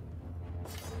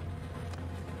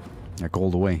 Like all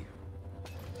the way.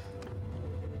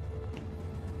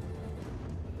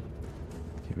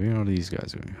 Okay, where are these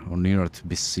guys going? Or nearer to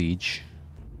besiege.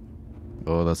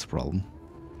 Oh, that's a problem.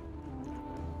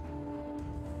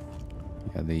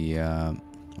 Yeah,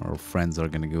 our friends are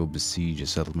gonna go besiege a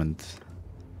settlement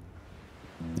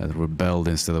that rebelled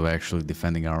instead of actually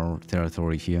defending our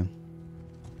territory here.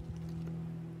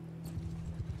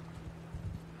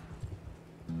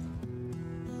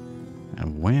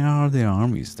 And where are the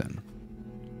armies then?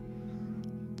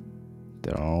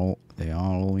 They are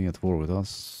only at war with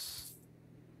us.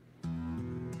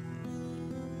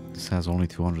 This has only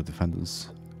 200 defenders.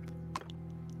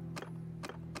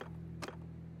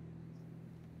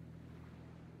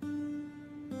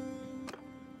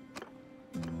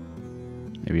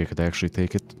 Maybe I could actually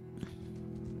take it.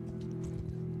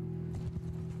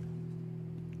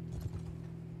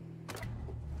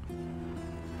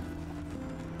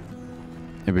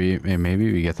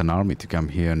 Maybe we get an army to come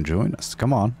here and join us.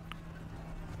 Come on.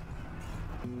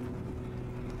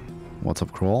 What's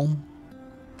up, Crawl?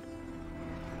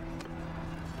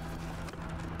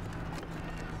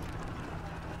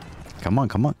 Come on,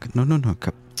 come on. No, no, no.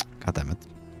 God damn it.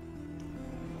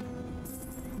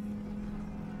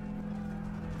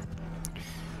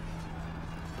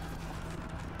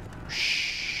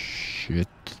 Shit.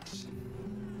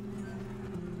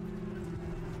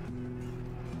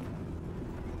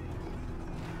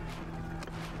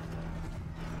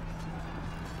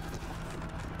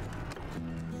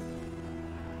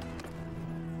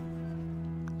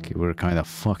 Okay, we're kind of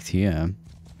fucked here.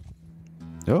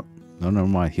 Oh, no, never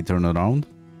mind. He turned around.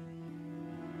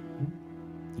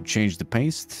 You changed the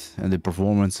paste, and the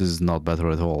performance is not better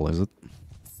at all, is it?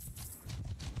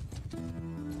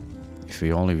 If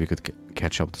we could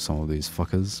catch up to some of these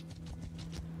fuckers.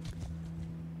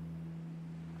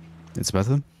 It's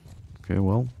better? Okay,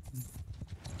 well.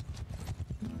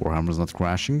 Warhammer's not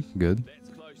crashing. Good. That's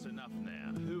close enough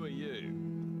now. Who are you?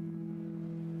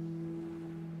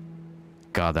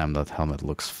 God damn, that helmet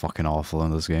looks fucking awful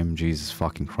in this game. Jesus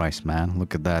fucking Christ, man.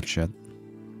 Look at that shit.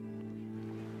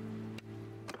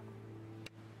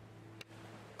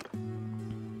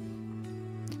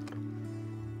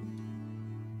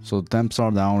 So the temps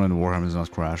are down and Warhammer is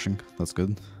not crashing. That's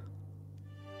good.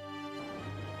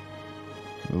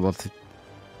 What?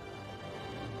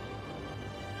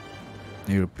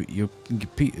 Your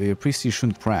PC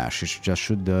shouldn't crash. It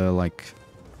should like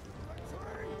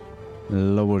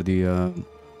lower the.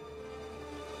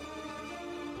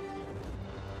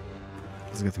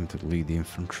 Let's get him to lead the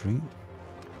infantry.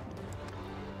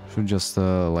 Should just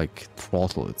like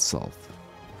throttle itself.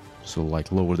 So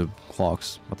like lower the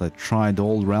clocks. But I tried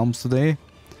all realms today.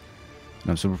 And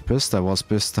I'm super pissed. I was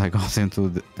pissed. I got into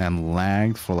the, and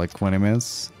lagged for like 20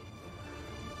 minutes.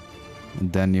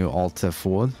 And then you alt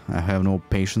F4. I have no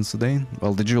patience today.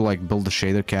 Well, did you like build the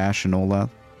shader cache and all that?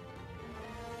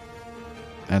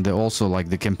 And also like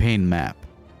the campaign map.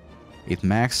 It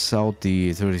maxes out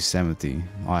the 3070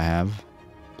 I have.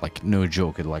 Like no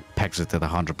joke, it like pegs it at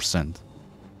 100%.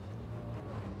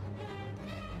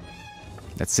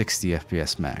 At 60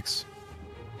 FPS max.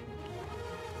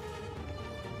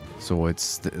 So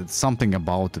it's something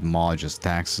about the mod just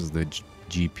taxes the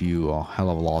GPU a hell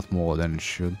of a lot more than it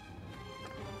should.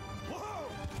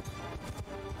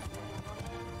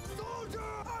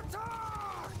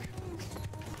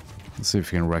 Let's see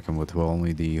if we can wreck him with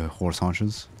only the horse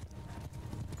haunches.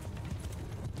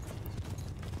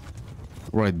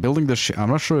 Right, building the I'm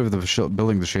not sure if the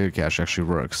building the shader cache actually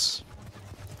works.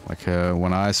 Like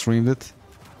when I streamed it,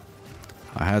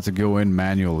 I had to go in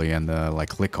manually and like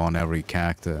click on every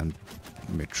character and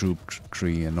my troop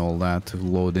tree and all that to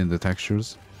load in the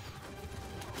textures.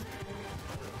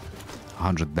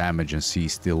 100 damage and C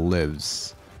still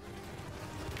lives.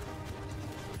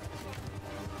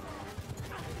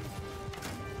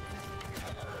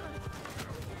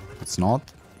 it's not.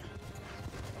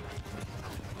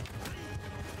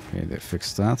 Okay, they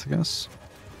fixed that, I guess.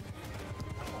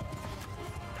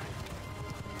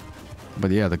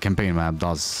 But yeah, the campaign map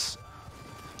does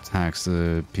tax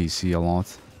the PC a lot,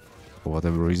 for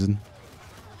whatever reason.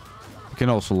 You can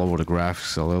also lower the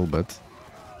graphics a little bit.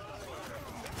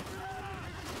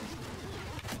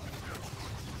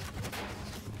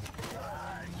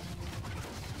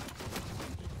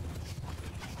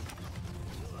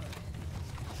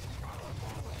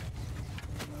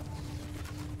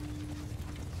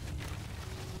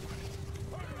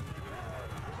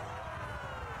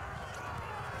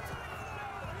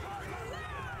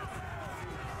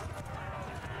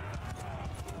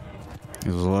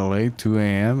 It was a little late, 2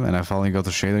 a.m. and I finally got the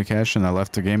shader cache and I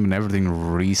left the game and everything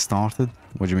restarted.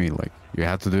 What do you mean? Like, you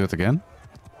had to do it again?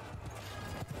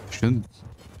 Shouldn't...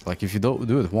 Like, if you don't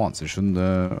do it once, you shouldn't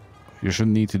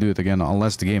need to do it again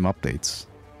unless the game updates.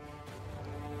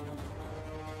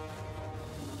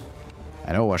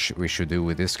 I know what we should do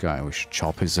with this guy. We should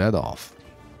chop his head off.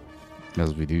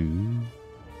 As we do.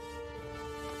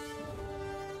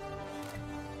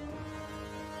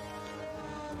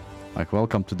 Like,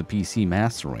 welcome to the PC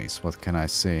Master Race. What can I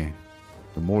say?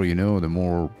 The more you know, the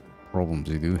more problems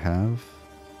you do have.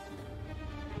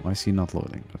 Why is he not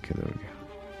loading? Okay, there we go.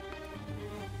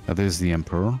 That is the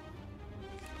Emperor.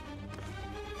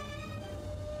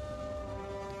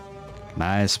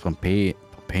 Nice Pomponius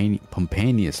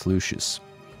Lucius.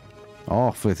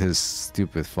 Off with his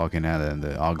stupid fucking head and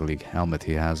the ugly helmet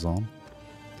he has on.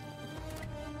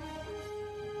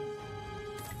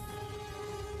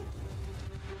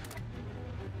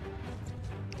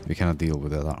 We cannot deal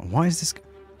with that. Why is this...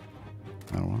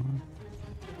 I don't know.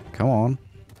 Come on.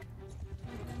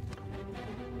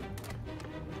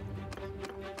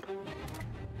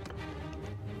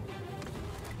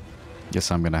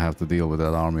 Guess I'm gonna have to deal with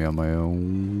that army on my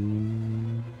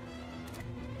own.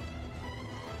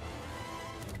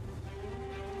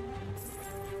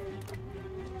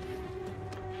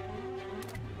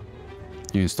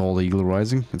 You install the Eagle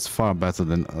Rising. It's far better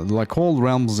than... like, Old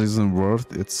Realms isn't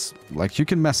worth... It's... like, you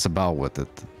can mess about with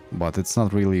it. But it's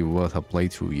not really worth a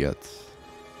playthrough yet.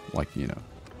 Like, you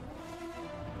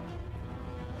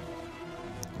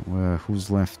know.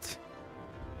 Who's left?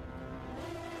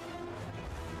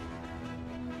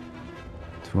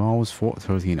 2 hours,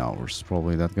 13 hours.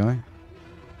 Probably that guy.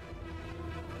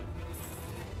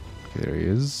 Okay, there he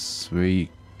is. We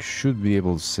should be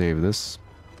able to save this.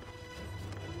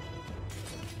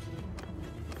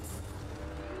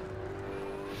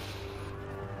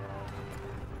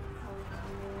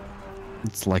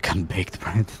 It's like unbaked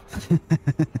bread.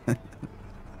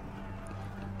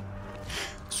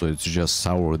 So it's just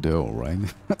sourdough, right?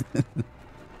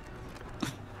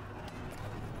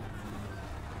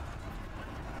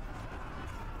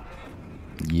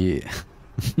 Yeah.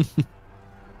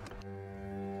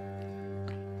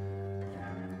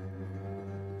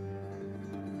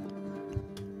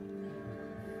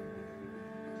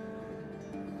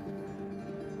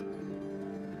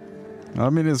 I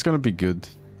mean, it's gonna be good.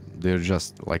 They're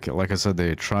just like I said,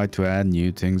 they tried to add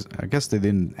new things. I guess they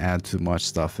didn't add too much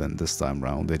stuff in this time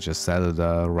round. They just added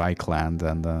Reichland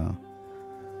and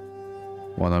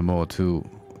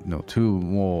two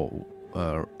more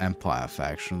Empire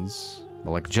factions.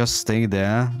 But like, just stay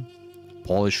there,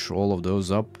 polish all of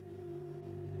those up,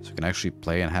 so you can actually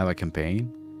play and have a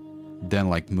campaign. Then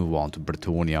like move on to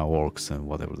Bretonia, Orcs, and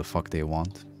whatever the fuck they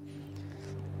want.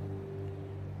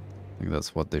 I think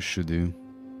that's what they should do.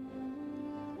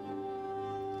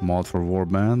 Mod for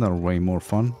Warband are way more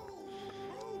fun.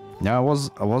 Yeah, I was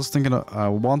thinking I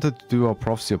wanted to do a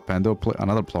Prophecy of Pandor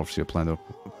another Prophecy of Pandor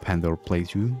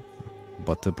playthrough,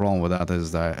 but the problem with that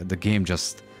is that the game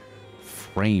just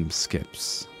frame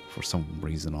skips for some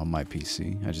reason on my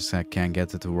PC. I can't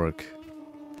get it to work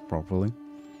properly.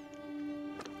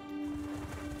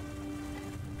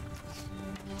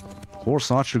 Horse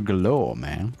archer galore,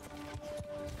 man.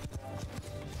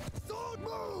 Don't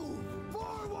move!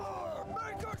 Forward!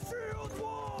 Make a shield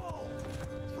wall!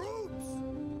 Troops!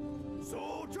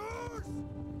 Soldiers!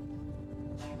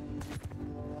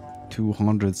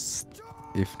 200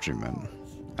 infantrymen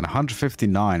and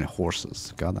 159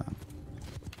 horses. Goddamn.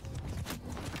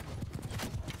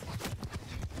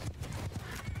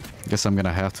 Guess I'm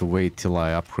gonna have to wait till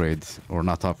I upgrade, or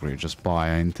not upgrade, just buy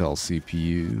an Intel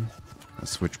CPU and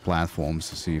switch platforms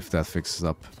to see if that fixes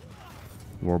up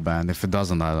Warband. If it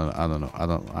doesn't, I don't know.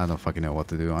 I don't fucking know what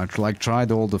to do. I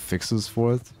tried all the fixes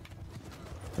for it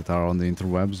that are on the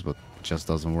interwebs, but it just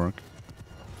doesn't work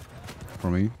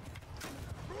for me.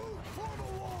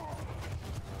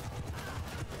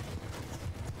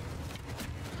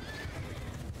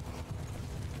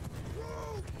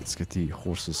 Let's get the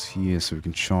horses here so we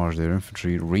can charge their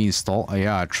infantry. Reinstall.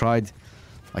 Yeah, I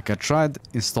tried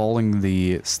installing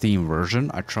the Steam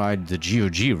version. I tried the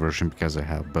GOG version because I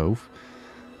have both.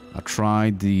 I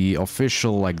tried the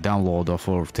official like download of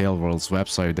our Tailworld's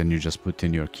website, then you just put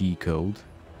in your key code.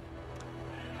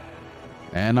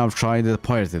 And I've tried the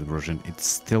pirated version. It's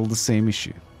still the same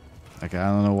issue. Like, I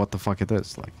don't know what the fuck it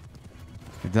is. Like,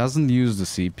 it doesn't use the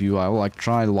CPU. I like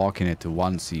try locking it to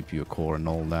one CPU core and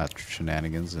all that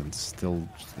shenanigans, and still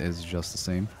is just the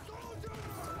same.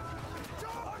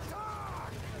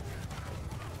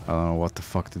 I don't know what the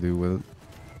fuck to do with it.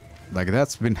 Like,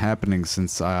 that's been happening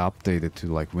since I updated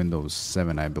to like Windows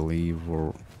 7, I believe,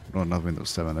 or no, not Windows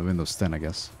 7, Windows 10, I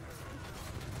guess.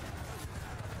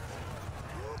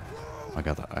 My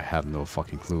god, I have no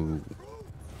fucking clue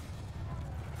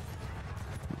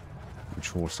which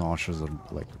horse archers are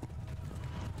like,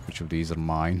 which of these are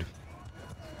mine.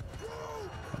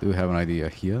 I do have an idea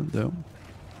here though.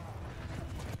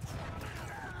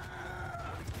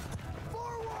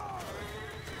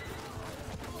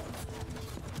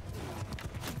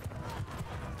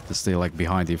 To stay like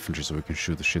behind the infantry so we can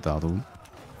shoot the shit out of them.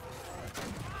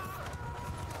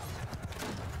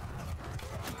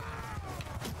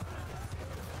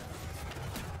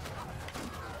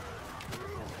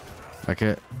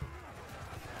 Okay.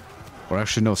 Or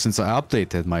actually no, since I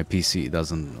updated my PC, it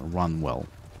doesn't run well.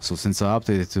 So since I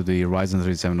updated to the Ryzen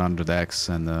 3700X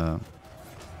and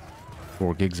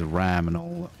 4 gigs of RAM and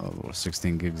all, or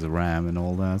 16 gigs of RAM and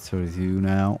all that, 32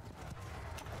 now.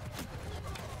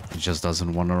 It just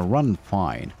doesn't want to run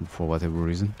fine for whatever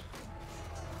reason.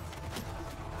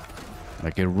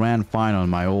 Like, it ran fine on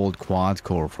my old quad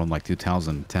core from like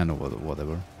 2010 or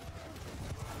whatever.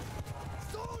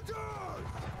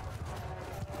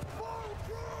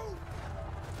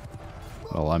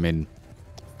 Well, I mean,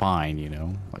 fine, you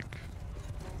know, like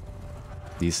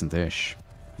decent-ish,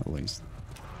 at least.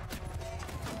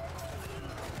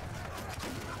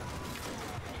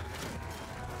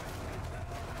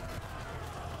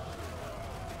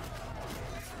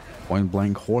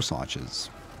 Point-blank horse archers.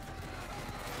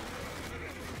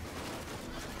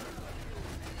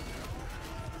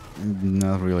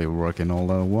 Not really working all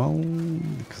that well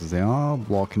because they are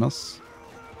blocking us.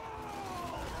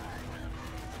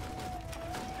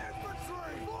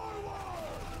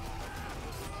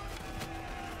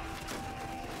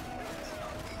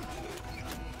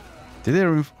 Did they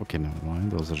okay, never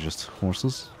mind. Those are just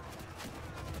horses.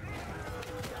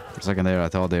 For a second there, I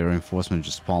thought their reinforcement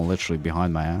just spawned literally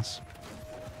behind my ass.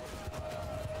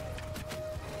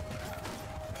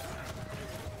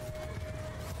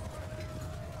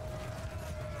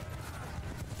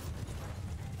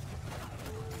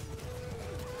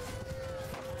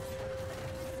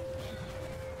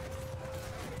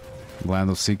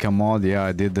 Land of Sika mod, yeah,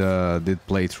 I did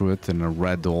play through it and I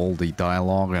read all the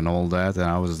dialogue and all that, and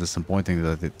I was disappointed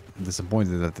that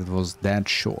it was that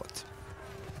short.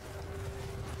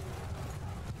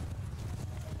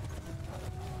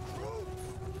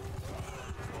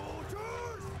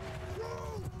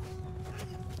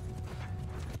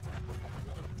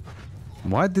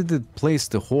 Why did it place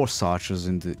the horse archers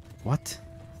into what?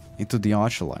 Into the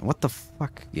archer line? What the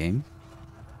fuck, game?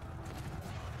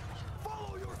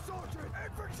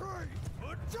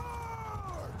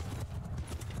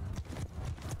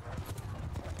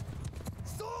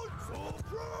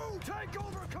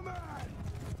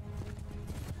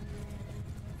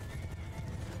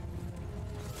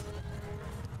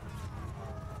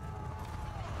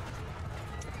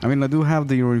 I mean, I do have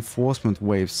the reinforcement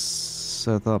waves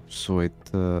set up so it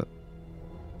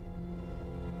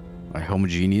like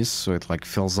homogeneous, so it like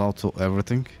fills out to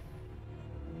everything.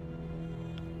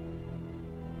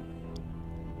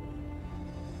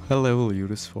 High level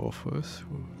units for first,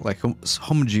 like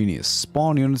homogeneous.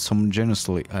 Spawn units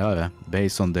homogeneously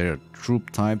based on their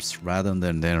troop types rather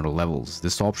than their levels.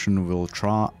 This option will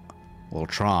try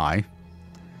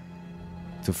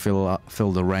to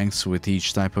fill the ranks with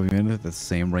each type of unit at the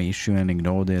same ratio and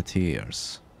ignore their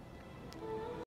tiers.